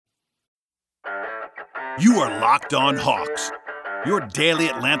You are Locked On Hawks, your daily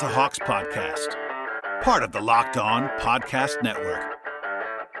Atlanta Hawks podcast. Part of the Locked On Podcast Network.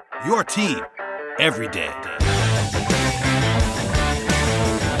 Your team every day.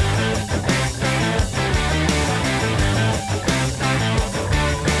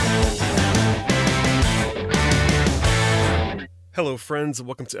 Hello, friends, and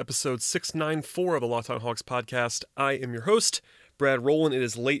welcome to episode 694 of the Locked On Hawks podcast. I am your host, Brad Rowland. It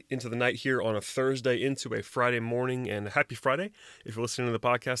is late into the night here on a Thursday into a Friday morning, and happy Friday. If you're listening to the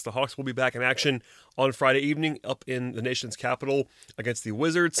podcast, the Hawks will be back in action on Friday evening up in the nation's capital against the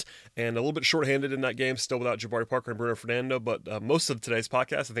Wizards, and a little bit shorthanded in that game, still without Jabari Parker and Bruno Fernando, but most of today's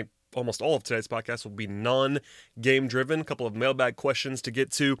podcast, I think almost all of today's podcast, will be non-game driven. A couple of mailbag questions to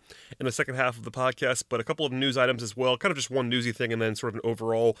get to in the second half of the podcast, but a couple of news items as well, kind of just one newsy thing, and then sort of an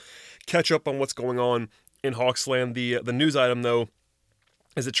overall catch up on what's going on in Hawksland. The news item, though,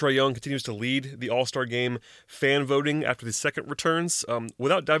 is that Trae Young continues to lead the All-Star Game fan voting after the second returns.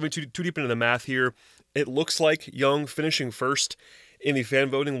 Without diving too deep into the math here, it looks like Young finishing first in the fan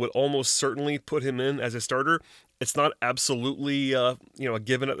voting would almost certainly put him in as a starter. It's not absolutely a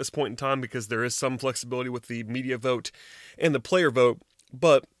given at this point in time because there is some flexibility with the media vote and the player vote,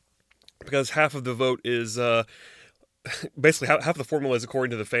 but because half of the vote is basically half the formula is according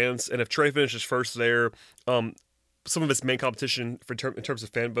to the fans, and if Trae finishes first there, some of his main competition in terms of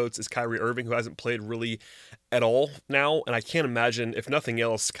fan votes is Kyrie Irving, who hasn't played really at all now, and I can't imagine, if nothing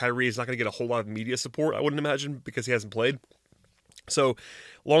else, Kyrie is not going to get a whole lot of media support, I wouldn't imagine, because he hasn't played. So,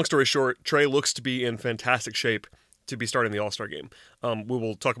 long story short, Trae looks to be in fantastic shape to be starting the All-Star Game. We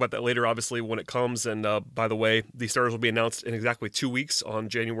will talk about that later, obviously, when it comes, and by the way, the starters will be announced in exactly 2 weeks on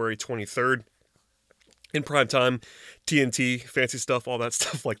January 23rd. In prime time, TNT, fancy stuff, all that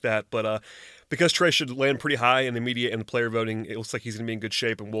stuff like that. But because Trae should land pretty high in the media and the player voting, it looks like he's going to be in good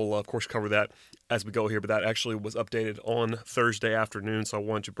shape, and we'll, of course, cover that as we go here. But that actually was updated on Thursday afternoon, so I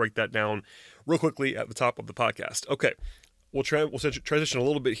wanted to break that down real quickly at the top of the podcast. Okay. We'll transition a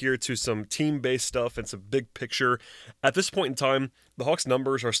little bit here to some team-based stuff and some big picture. At this point in time, the Hawks'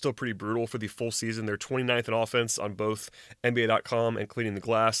 numbers are still pretty brutal for the full season. They're 29th in offense on both NBA.com and Cleaning the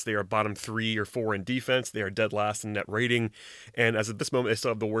Glass. They are bottom 3 or 4 in defense. They are dead last in net rating. And as of this moment, they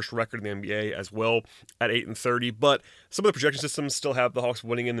still have the worst record in the NBA as well at 8-30. But some of the projection systems still have the Hawks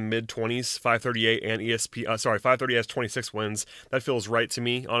winning in the mid-20s, 538 and 530 has 26 wins. That feels right to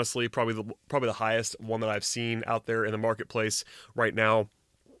me, honestly. Probably the highest one that I've seen out there in the marketplace right now.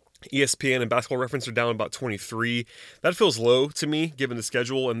 ESPN and Basketball Reference are down about 23. That feels low to me, given the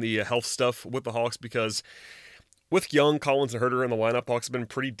schedule and the health stuff with the Hawks, because with Young, Collins, and Huerter in the lineup, Hawks have been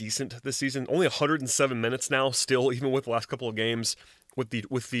pretty decent this season. Only 107 minutes now, still, even with the last couple of games, with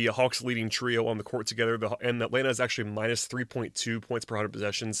the Hawks leading trio on the court together, and Atlanta is actually minus 3.2 points per 100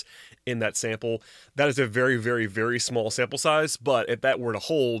 possessions in that sample. That is a very, very, very small sample size, but if that were to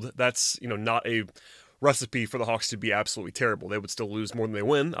hold, that's not a recipe for the Hawks to be absolutely terrible. They would still lose more than they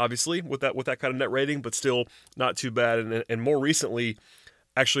win, obviously, with that kind of net rating, but still not too bad. And more recently,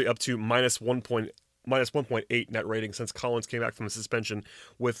 actually up to minus 1.8 net rating since Collins came back from the suspension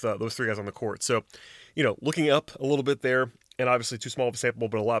with those three guys on the court. So, looking up a little bit there, and obviously too small of a sample,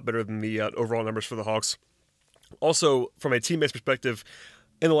 but a lot better than the overall numbers for the Hawks. Also, from a team-based perspective,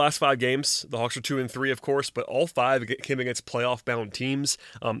 in the last 5 games, the Hawks are 2-3, of course, but all 5 came against playoff-bound teams.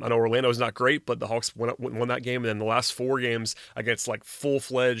 I know Orlando's not great, but the Hawks won that game, and then the last 4 games against like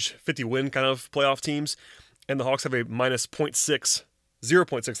full-fledged 50-win kind of playoff teams, and the Hawks have a minus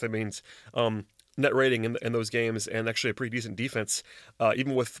 0.6, that means, net rating in those games, and actually a pretty decent defense,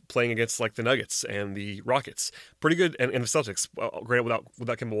 even with playing against like the Nuggets and the Rockets. Pretty good, and the Celtics, granted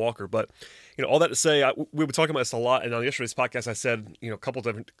without Kemba Walker. But all that to say, we were talking about this a lot, and on yesterday's podcast, I said a couple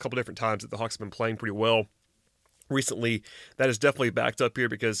different times that the Hawks have been playing pretty well recently. That is definitely backed up here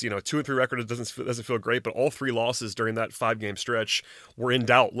because 2-3 record doesn't feel great, but all 3 losses during that 5-game stretch were in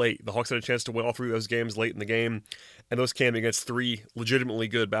doubt late. The Hawks had a chance to win all 3 of those games late in the game, and those came against 3 legitimately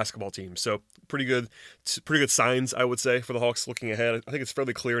good basketball teams. So pretty good signs, I would say, for the Hawks looking ahead. I think it's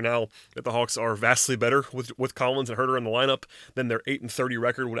fairly clear now that the Hawks are vastly better with Collins and Huerter in the lineup than their 8-30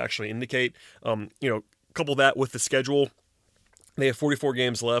 record would actually indicate. Couple that with the schedule. They have 44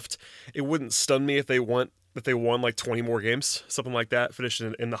 games left. It wouldn't stun me if they won like 20 more games, something like that, finished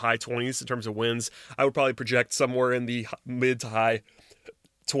in the high 20s in terms of wins. I would probably project somewhere in the mid to high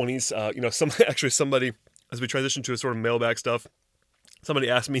 20s. Somebody, as we transition to a sort of mailbag stuff, somebody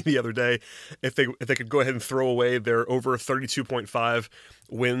asked me the other day if they could go ahead and throw away their over 32.5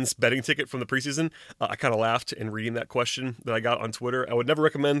 wins betting ticket from the preseason. I kind of laughed in reading that question that I got on Twitter. I would never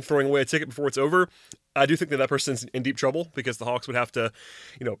recommend throwing away a ticket before it's over. I do think that person's in deep trouble because the Hawks would have to,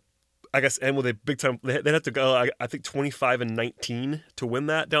 I guess, end with a big time. They'd have to go, I think, 25-19 to win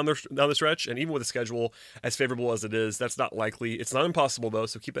that down the stretch. And even with the schedule as favorable as it is, that's not likely. It's not impossible though.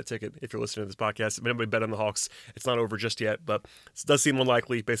 So keep that ticket if you're listening to this podcast. If anybody bet on the Hawks, it's not over just yet, but it does seem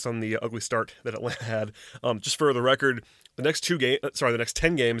unlikely based on the ugly start that Atlanta had. Just for the record, the next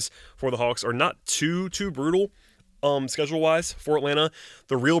 10 games for the Hawks are not too brutal. Schedule-wise for Atlanta.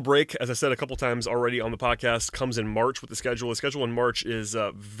 The real break, as I said a couple times already on the podcast, comes in March with the schedule. The schedule in March is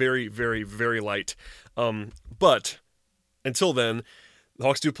very, very, very light. But until then, the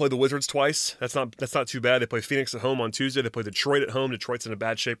Hawks do play the Wizards twice. That's not too bad. They play Phoenix at home on Tuesday. They play Detroit at home. Detroit's in a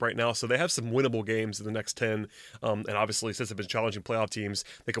bad shape right now, so they have some winnable games in the next 10. And obviously, since they've been challenging playoff teams,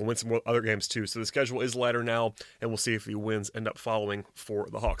 they can win some other games too. So the schedule is lighter now, and we'll see if the wins end up following for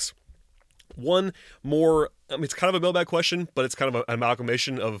the Hawks. One more, it's kind of a mailbag question, but it's kind of an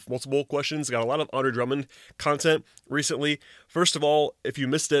amalgamation of multiple questions. Got a lot of Andre Drummond content recently. First of all, if you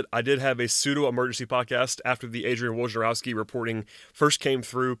missed it, I did have a pseudo-emergency podcast after the Adrian Wojnarowski reporting first came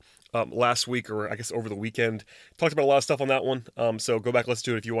through last week, or I guess over the weekend. Talked about a lot of stuff on that one, so go back and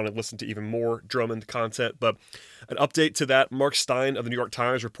listen to it if you want to listen to even more Drummond content. But an update to that, Mark Stein of the New York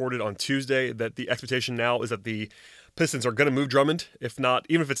Times reported on Tuesday that the expectation now is that the Pistons are going to move Drummond,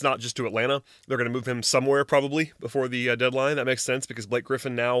 even if it's not just to Atlanta, they're going to move him somewhere probably before the deadline. That makes sense because Blake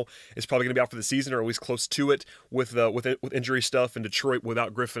Griffin now is probably going to be out for the season, or at least close to it with injury stuff. And Detroit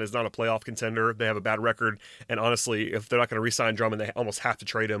without Griffin is not a playoff contender. They have a bad record, and honestly, if they're not going to re-sign Drummond, they almost have to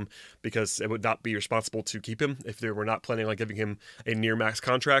trade him because it would not be responsible to keep him if they were not planning on giving him a near max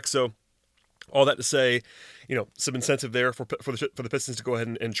contract. So all that to say, some incentive there for the Pistons to go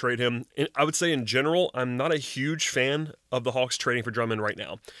ahead and trade him. And I would say in general, I'm not a huge fan of the Hawks trading for Drummond right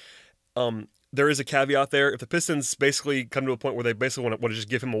now. There is a caveat there. If the Pistons basically come to a point where they basically want to just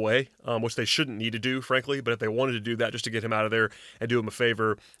give him away, which they shouldn't need to do, frankly, but if they wanted to do that just to get him out of there and do him a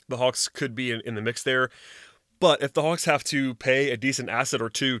favor, the Hawks could be in the mix there. But if the Hawks have to pay a decent asset or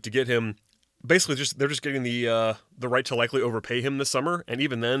two to get him, basically they're just getting the right to likely overpay him this summer, and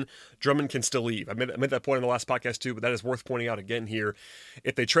even then, Drummond can still leave. I made that point in the last podcast too, but that is worth pointing out again here.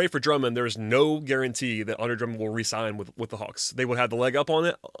 If they trade for Drummond, there is no guarantee that Andre Drummond will re-sign with the Hawks. They would have the leg up on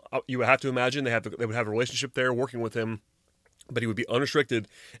it. You would have to imagine they would have a relationship there working with him, but he would be unrestricted,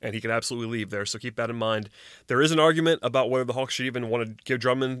 and he could absolutely leave there. So keep that in mind. There is an argument about whether the Hawks should even want to give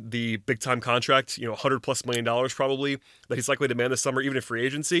Drummond the big-time contract, $100+ million probably, that he's likely to demand this summer, even in free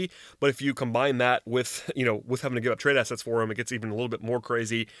agency. But if you combine that with having to give up trade assets for him, it gets even a little bit more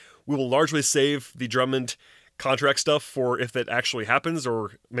crazy. We will largely save the Drummond contract stuff for if it actually happens,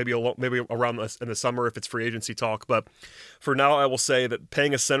 or maybe around in the summer if it's free agency talk. But for now, I will say that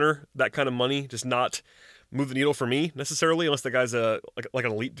paying a center that kind of money does not move the needle for me necessarily, unless the guy's like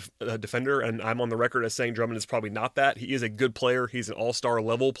an elite defender, and I'm on the record as saying Drummond is probably not that. He is a good player. He's an all-star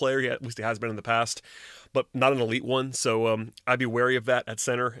level player. At least he has been in the past, but not an elite one. So I'd be wary of that at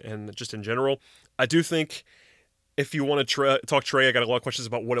center and just in general. I do think if you want to talk Trey, I got a lot of questions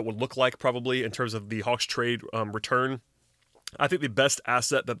about what it would look like probably in terms of the Hawks trade return. I think the best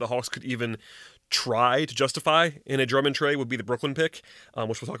asset that the Hawks could even try to justify in a Drummond trade would be the Brooklyn pick,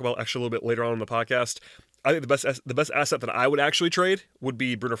 which we'll talk about actually a little bit later on in the podcast. I think the best asset that I would actually trade would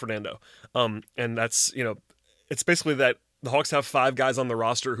be Bruno Fernando. And that's, it's basically that the Hawks have 5 guys on the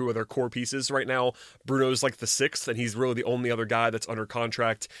roster who are their core pieces right now. Bruno's like the 6th, and he's really the only other guy that's under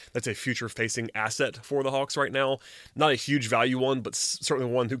contract that's a future-facing asset for the Hawks right now. Not a huge value one, but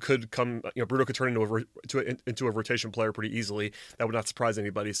certainly one who could come. Bruno could turn into a rotation player pretty easily. That would not surprise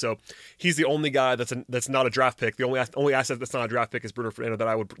anybody. So he's the only guy that's not a draft pick. The only asset that's not a draft pick is Bruno Fernando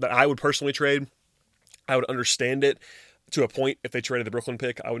that I would personally trade. I would understand it to a point if they traded the Brooklyn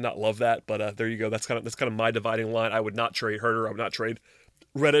pick. I would not love that, but there you go. That's kind of my dividing line. I would not trade Herter. I would not trade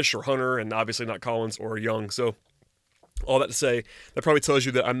Reddish or Hunter, and obviously not Collins or Young. So all that to say, that probably tells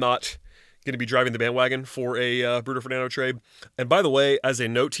you that I'm not going to be driving the bandwagon for a Bruno Fernando trade. And by the way, as a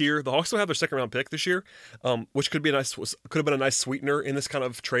note here, the Hawks don't have their second round pick this year, which could have been a nice sweetener in this kind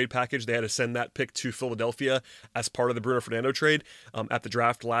of trade package. They had to send that pick to Philadelphia as part of the Bruno Fernando trade at the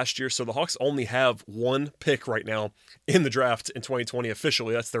draft last year. So the Hawks only have 1 pick right now in the draft in 2020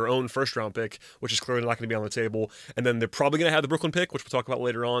 officially. That's their own first round pick, which is clearly not going to be on the table. And then they're probably going to have the Brooklyn pick, which we'll talk about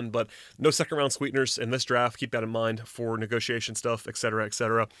later on, but no second round sweeteners in this draft. Keep that in mind for negotiation stuff, et cetera, et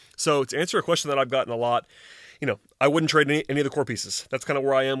cetera. So to answer a question that I've gotten a lot, I wouldn't trade any of the core pieces. That's kind of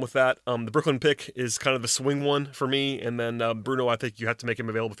where I am with that. The Brooklyn pick is kind of the swing one for me. And then Bruno, I think you have to make him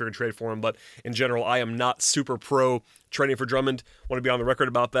available if you're going to trade for him. But in general, I am not super pro trading for Drummond. Want to be on the record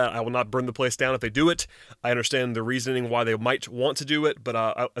about that. I will not burn the place down if they do it. I understand the reasoning why they might want to do it.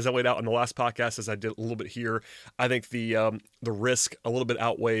 But as I laid out in the last podcast, as I did a little bit here, I think the risk a little bit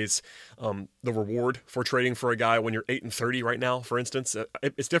outweighs the reward for trading for a guy when you're 8-30 right now, for instance.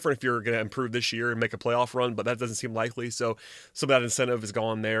 It's different if you're going to improve this year and make a playoff run, but that doesn't seem likely. So some of that incentive is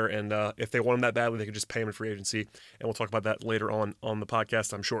gone there. And if they want him that badly, they can just pay him in free agency. And we'll talk about that later on the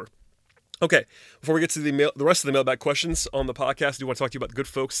podcast, I'm sure. Okay, before we get to the rest of the mailbag questions on the podcast, I do want to talk to you about the good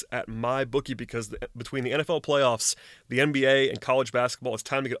folks at MyBookie, because between the NFL playoffs, the NBA, and college basketball, it's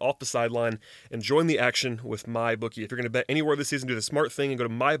time to get off the sideline and join the action with MyBookie. If you're going to bet anywhere this season, do the smart thing and go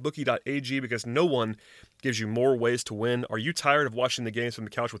to mybookie.ag, because no one gives you more ways to win. Are you tired of watching the games from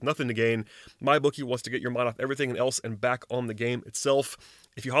the couch with nothing to gain? MyBookie wants to get your mind off everything else and back on the game itself.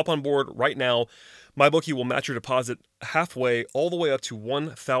 If you hop on board right now, MyBookie will match your deposit halfway, all the way up to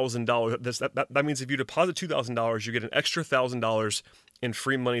 $1,000. That means if you deposit $2,000, you get an extra $1,000 in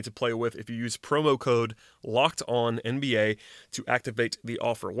free money to play with if you use promo code LOCKEDONNBA to activate the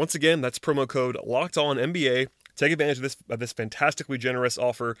offer. Once again, that's promo code LOCKEDONNBA. Take advantage of this fantastically generous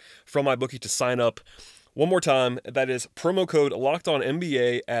offer from MyBookie to sign up. One more time, that is promo code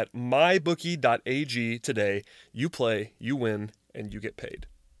LOCKEDONNBA at mybookie.ag today. You play, you win, and you get paid.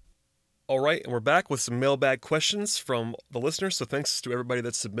 All right, and we're back with some mailbag questions from the listeners. So thanks to everybody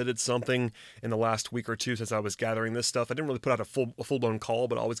that submitted something in the last week or two since I was gathering this stuff. I didn't really put out a full-blown call,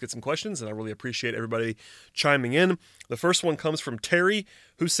 but I always get some questions, and I really appreciate everybody chiming in. The first one comes from Terry,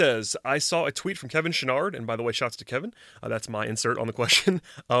 who says, I saw a tweet from Kevin Chouinard, and by the way, shouts to Kevin, that's my insert on the question,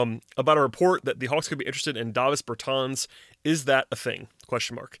 about a report that the Hawks could be interested in Davis Bertans. Is that a thing? ?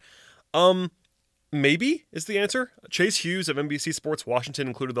 Maybe is the answer. Chase Hughes of NBC Sports Washington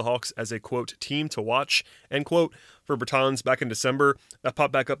included the Hawks as a, quote, team to watch, end quote, for Bertans back in December. That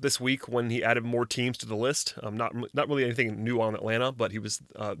popped back up this week when he added more teams to the list. Not really anything new on Atlanta, but he was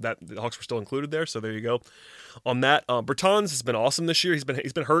that the Hawks were still included there, so there you go. On that, Bertans has been awesome this year. He's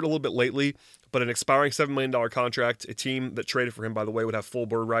been hurt a little bit lately, but an expiring $7 million contract. A team that traded for him, by the way, would have full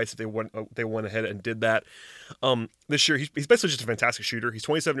bird rights if they went ahead and did that. This year, he's basically just a fantastic shooter. He's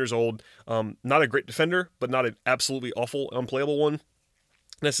 27 years old. Not a great defender, but not an absolutely awful, unplayable one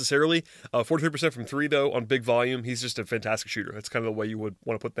necessarily. 43% from three, though, on big volume. He's just a fantastic shooter. That's kind of the way you would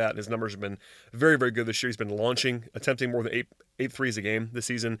want to put that. And his numbers have been very, very good this year. He's been attempting more than eight threes a game this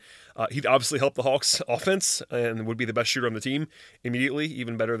season. He'd obviously help the Hawks offense and would be the best shooter on the team immediately,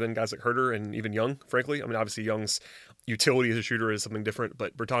 even better than guys like Herter and even Young, frankly. I mean, obviously Young's utility as a shooter is something different,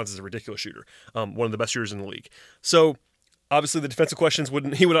 but Bertans is a ridiculous shooter. One of the best shooters in the league. So obviously, the defensive questions would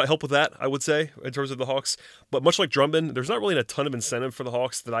not help with that, I would say, in terms of the Hawks. But much like Drummond, there's not really a ton of incentive for the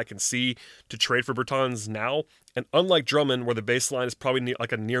Hawks that I can see to trade for Bertans now. And unlike Drummond, where the baseline is probably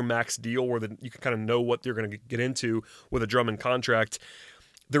like a near max deal, where you can kind of know what you're going to get into with a Drummond contract,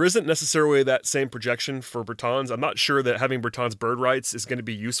 there isn't necessarily that same projection for Bertans. I'm not sure that having Bertans bird rights is going to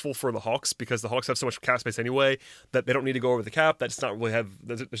be useful for the Hawks, because the Hawks have so much cap space anyway that they don't need to go over the cap. There's not really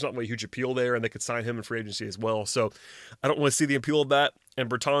a huge appeal there, and they could sign him in free agency as well. So I don't really see the appeal of that. And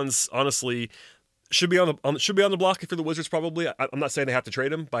Bertans, honestly, should be on the block if you're the Wizards, probably. I'm not saying they have to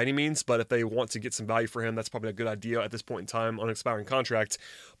trade him by any means, but if they want to get some value for him, that's probably a good idea at this point in time on an expiring contract.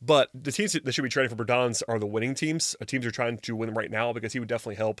 But the teams that should be trading for Bertans are the winning teams. Teams are trying to win right now, because he would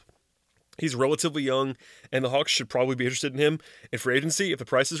definitely help. He's relatively young, and the Hawks should probably be interested in him in free agency if the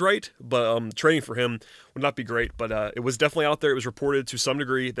price is right. But trading for him would not be great. But it was definitely out there. It was reported to some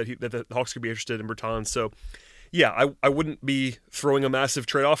degree that the Hawks could be interested in Bertans. So yeah, I wouldn't be throwing a massive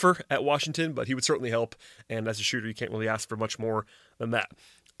trade offer at Washington, but he would certainly help. And as a shooter, you can't really ask for much more than that.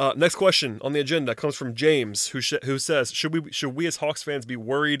 Next question on the agenda comes from James, who says, should we as Hawks fans be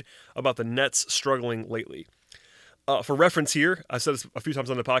worried about the Nets struggling lately? For reference here, I said this a few times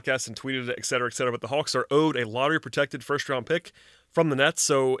on the podcast and tweeted it, et cetera, but the Hawks are owed a lottery-protected first-round pick from the Nets.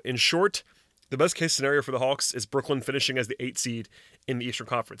 So in short, the best case scenario for the Hawks is Brooklyn finishing as the 8th seed in the Eastern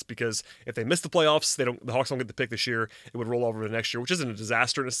Conference, because if they miss the playoffs, the Hawks don't get the pick this year. It would roll over to next year, which isn't a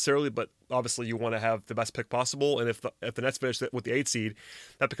disaster necessarily, but obviously you want to have the best pick possible. And if the Nets finish with the 8th seed,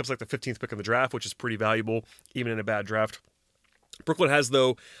 that becomes like the 15th pick in the draft, which is pretty valuable even in a bad draft. Brooklyn has,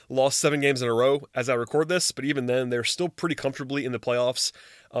 though, lost 7 games in a row as I record this, but even then, they're still pretty comfortably in the playoffs.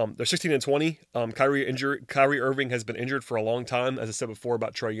 They're 16-20. Kyrie Irving has been injured for a long time, as I said before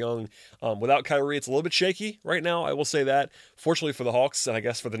about Trae Young. Without Kyrie, it's a little bit shaky right now, I will say that. Fortunately for the Hawks, and I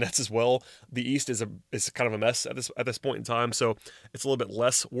guess for the Nets as well, the East is kind of a mess at this point in time, so it's a little bit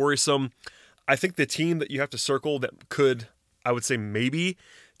less worrisome. I think the team that you have to circle that could, I would say, maybe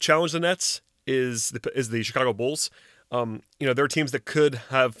challenge the Nets is the Chicago Bulls. There are teams that could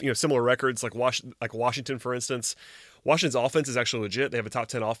have similar records, like Washington, for instance. Washington's offense is actually legit. They have a top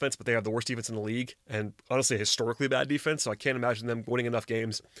 10 offense, but they have the worst defense in the league, and honestly, a historically bad defense. So I can't imagine them winning enough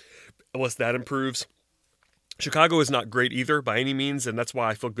games unless that improves. Chicago is not great either by any means, and that's why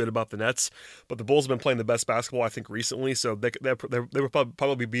I feel good about the Nets. But the Bulls have been playing the best basketball, I think, recently, so they would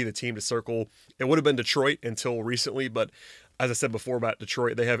probably be the team to circle. It would have been Detroit until recently, but as I said before about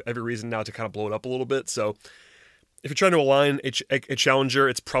Detroit, they have every reason now to kind of blow it up a little bit. So if you're trying to align a challenger,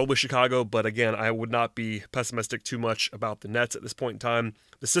 it's probably Chicago, but again, I would not be pessimistic too much about the Nets at this point in time.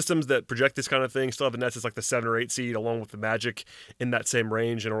 The systems that project this kind of thing still have the Nets as like the 7 or 8 seed, along with the Magic in that same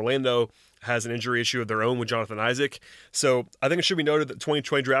range, and Orlando has an injury issue of their own with Jonathan Isaac. So I think it should be noted that the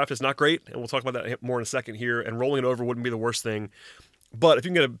 2020 draft is not great, and we'll talk about that more in a second here, and rolling it over wouldn't be the worst thing. But if you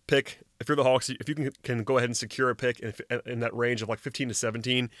can get a pick, if you're the Hawks, if you can go ahead and secure a pick in that range of like 15 to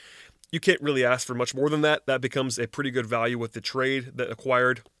 17, you can't really ask for much more than that. That becomes a pretty good value with the trade that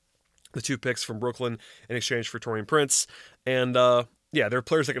acquired the 2 picks from Brooklyn in exchange for Taurean Prince. And there are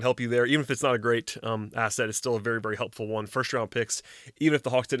players that can help you there. Even if it's not a great asset, it's still a very, very helpful one. First-round picks, even if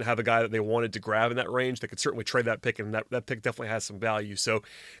the Hawks didn't have a guy that they wanted to grab in that range, they could certainly trade that pick, and that pick definitely has some value. So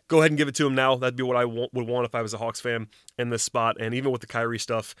go ahead and give it to him now. That'd be what I would want if I was a Hawks fan in this spot. And even with the Kyrie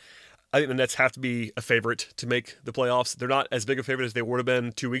stuff, I think the Nets have to be a favorite to make the playoffs. They're not as big a favorite as they would have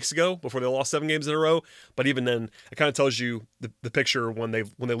been 2 weeks ago before they lost 7 games in a row. But even then, it kind of tells you the picture when they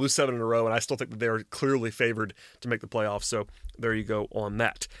lose 7 in a row. And I still think that they are clearly favored to make the playoffs. So there you go on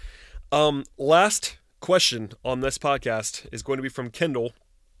that. Last question on this podcast is going to be from Kendall,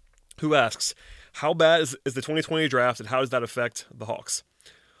 who asks, how bad is the 2020 draft, and how does that affect the Hawks?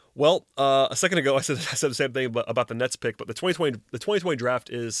 Well, a second ago I said the same thing about the Nets pick, but the 2020 draft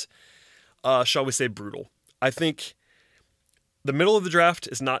is, shall we say, brutal. I think the middle of the draft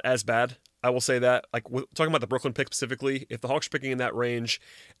is not as bad. I will say that. Like, talking about the Brooklyn pick specifically, if the Hawks are picking in that range,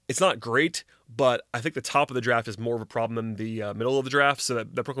 it's not great, but I think the top of the draft is more of a problem than the middle of the draft. So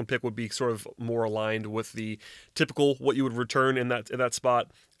that the Brooklyn pick would be sort of more aligned with the typical what you would return in that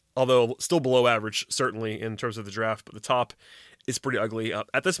spot, although still below average certainly in terms of the draft. But the top is pretty ugly.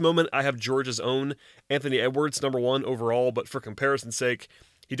 At this moment, I have Georgia's own Anthony Edwards, number 1 overall, but for comparison's sake,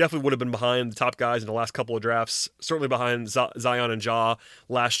 he definitely would have been behind the top guys in the last couple of drafts, certainly behind Zion and Ja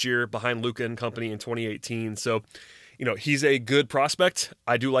last year, behind Luka and company in 2018. So, he's a good prospect.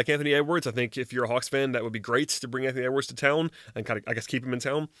 I do like Anthony Edwards. I think if you're a Hawks fan, that would be great to bring Anthony Edwards to town and kind of, I guess, keep him in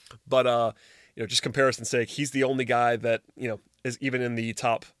town. But, just comparison's sake, he's the only guy that, is even in the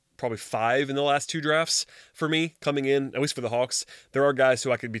top probably 5 in the last 2 drafts for me coming in, at least for the Hawks. There are guys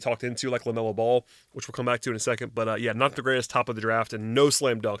who I could be talked into, like LaMelo Ball, which we'll come back to in a second. But not the greatest top of the draft, and no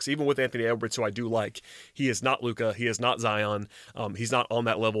slam dunks. Even with Anthony Edwards, who I do like, he is not Luka. He is not Zion. He's not on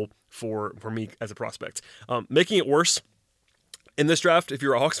that level for me as a prospect. Making it worse in this draft, if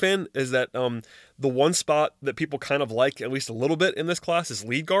you're a Hawks fan, is that the one spot that people kind of like at least a little bit in this class is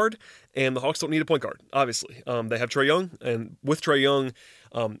lead guard, and the Hawks don't need a point guard, obviously. They have Trae Young, and with Trae Young,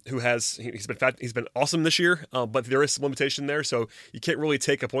 he's been awesome this year, but there is some limitation there, so you can't really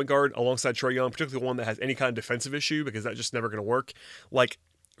take a point guard alongside Trae Young, particularly one that has any kind of defensive issue, because that's just never going to work. Like,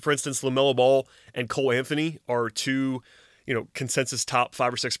 for instance, LaMelo Ball and Cole Anthony are 2 consensus top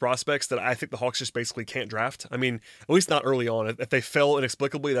 5 or 6 prospects that I think the Hawks just basically can't draft. I mean, at least not early on. If they fell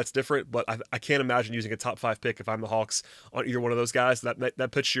inexplicably, that's different, but I can't imagine using a top 5 pick if I'm the Hawks on either one of those guys. That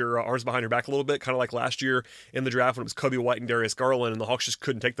puts your arms behind your back a little bit, kind of like last year in the draft when it was Kobe White and Darius Garland, and the Hawks just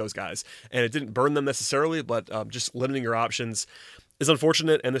couldn't take those guys. And it didn't burn them necessarily, but just limiting your options is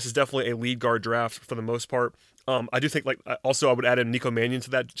unfortunate, and this is definitely a lead guard draft for the most part. I do think, also I would add in Nico Mannion to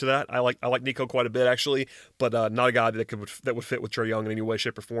that. I like Nico quite a bit actually, but not a guy that would fit with Trae Young in any way,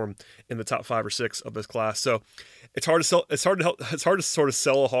 shape, or form in the top 5 or 6 of this class. So it's hard to sort of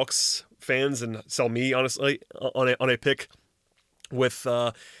sell Hawks fans and sell me honestly on a pick with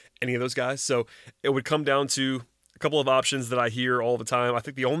any of those guys. So it would come down to a couple of options that I hear all the time. I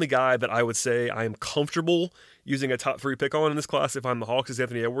think the only guy that I would say I am comfortable using a top 3 pick on in this class if I'm the Hawks is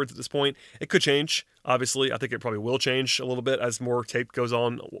Anthony Edwards at this point. It could change, obviously. I think it probably will change a little bit as more tape goes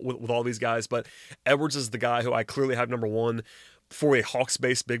on with all these guys, but Edwards is the guy who I clearly have number 1 for a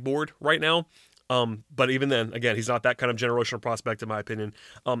Hawks-based big board right now. But even then, again, he's not that kind of generational prospect in my opinion.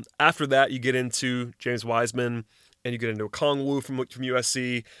 After that, you get into James Wiseman, and you get into Okongwu from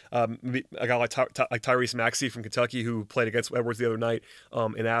USC, a guy like Tyrese Maxey from Kentucky who played against Edwards the other night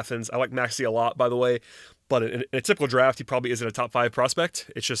in Athens. I like Maxey a lot, by the way, but in a typical draft, he probably isn't a top 5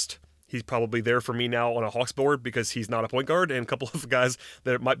 prospect. It's just he's probably there for me now on a Hawks board because he's not a point guard, and a couple of guys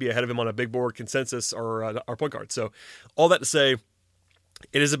that might be ahead of him on a big board consensus are point guards. So all that to say,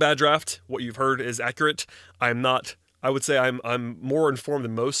 it is a bad draft. What you've heard is accurate. I would say I'm more informed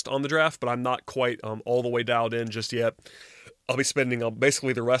than most on the draft, but I'm not quite all the way dialed in just yet. I'll be spending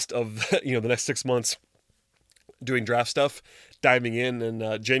basically the rest of the next 6 months doing draft stuff, diving in,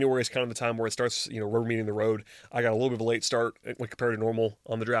 and January is kind of the time where it starts, rubber meeting the road. I got a little bit of a late start when compared to normal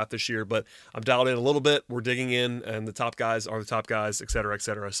on the draft this year, but I'm dialed in a little bit. We're digging in, and the top guys are the top guys, et cetera, et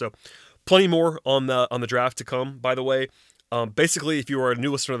cetera. So plenty more on the draft to come, by the way. Basically, if you are a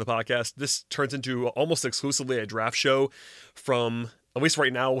new listener to the podcast, this turns into almost exclusively a draft show from, at least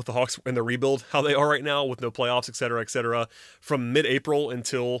right now with the Hawks and the rebuild, how they are right now with no playoffs, et cetera, from mid-April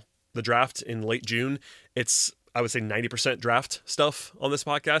until the draft in late June. It's, I would say, 90% draft stuff on this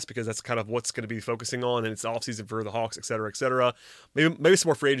podcast because that's kind of what's going to be focusing on, and it's offseason for the Hawks, et cetera. Maybe some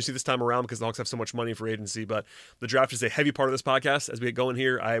more free agency this time around because the Hawks have so much money for agency, but the draft is a heavy part of this podcast. As we get going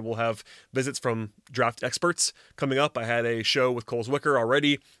here, I will have visits from draft experts coming up. I had a show with Cole Zwicker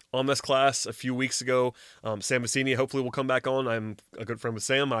already on this class a few weeks ago. Sam Vecini hopefully will come back on. I'm a good friend with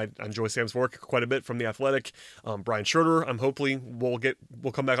Sam. I enjoy Sam's work quite a bit from The Athletic. Brian Schroeder, hopefully will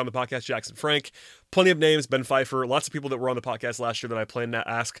come back on the podcast. Jackson Frank, plenty of names. Ben Pfeiffer, lots of people that were on the podcast last year that I plan to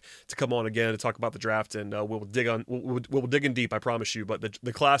ask to come on again to talk about the draft, and we'll dig in deep. I promise you. But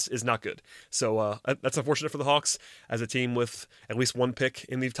the class is not good, so that's unfortunate for the Hawks as a team with at least one pick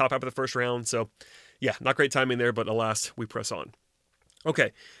in the top half of the first round. So yeah, not great timing there, but alas, we press on.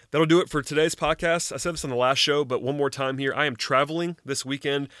 Okay, that'll do it for today's podcast. I said this on the last show, but one more time here. I am traveling this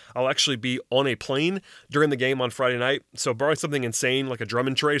weekend. I'll actually be on a plane during the game on Friday night. So barring something insane like a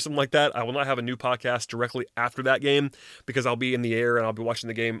Drummond trade or something like that, I will not have a new podcast directly after that game because I'll be in the air and I'll be watching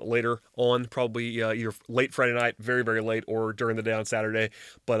the game later on, probably either late Friday night, very, very late, or during the day on Saturday.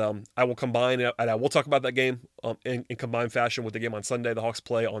 But I will combine, and I will talk about that game in combined fashion with the game on Sunday. The Hawks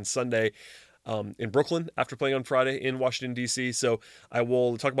play on Sunday in Brooklyn after playing on Friday in Washington, D.C. So I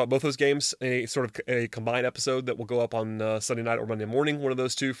will talk about both those games in a sort of a combined episode that will go up on Sunday night or Monday morning, one of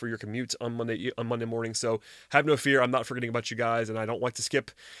those two for your commute on Monday morning. So have no fear. I'm not forgetting about you guys, and I don't like to skip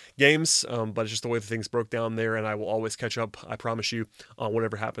games, but it's just the way the things broke down there, and I will always catch up, I promise you, on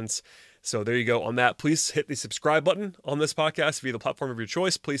whatever happens. So there you go on that. Please hit the subscribe button on this podcast via the platform of your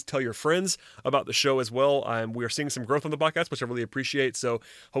choice. Please tell your friends about the show as well. We are seeing some growth on the podcast, which I really appreciate. So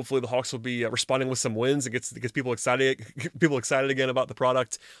hopefully the Hawks will be responding with some wins. It gets people excited again about the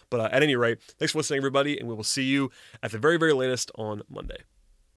product. But at any rate, thanks for listening, everybody, and we will see you at the very, very latest on Monday.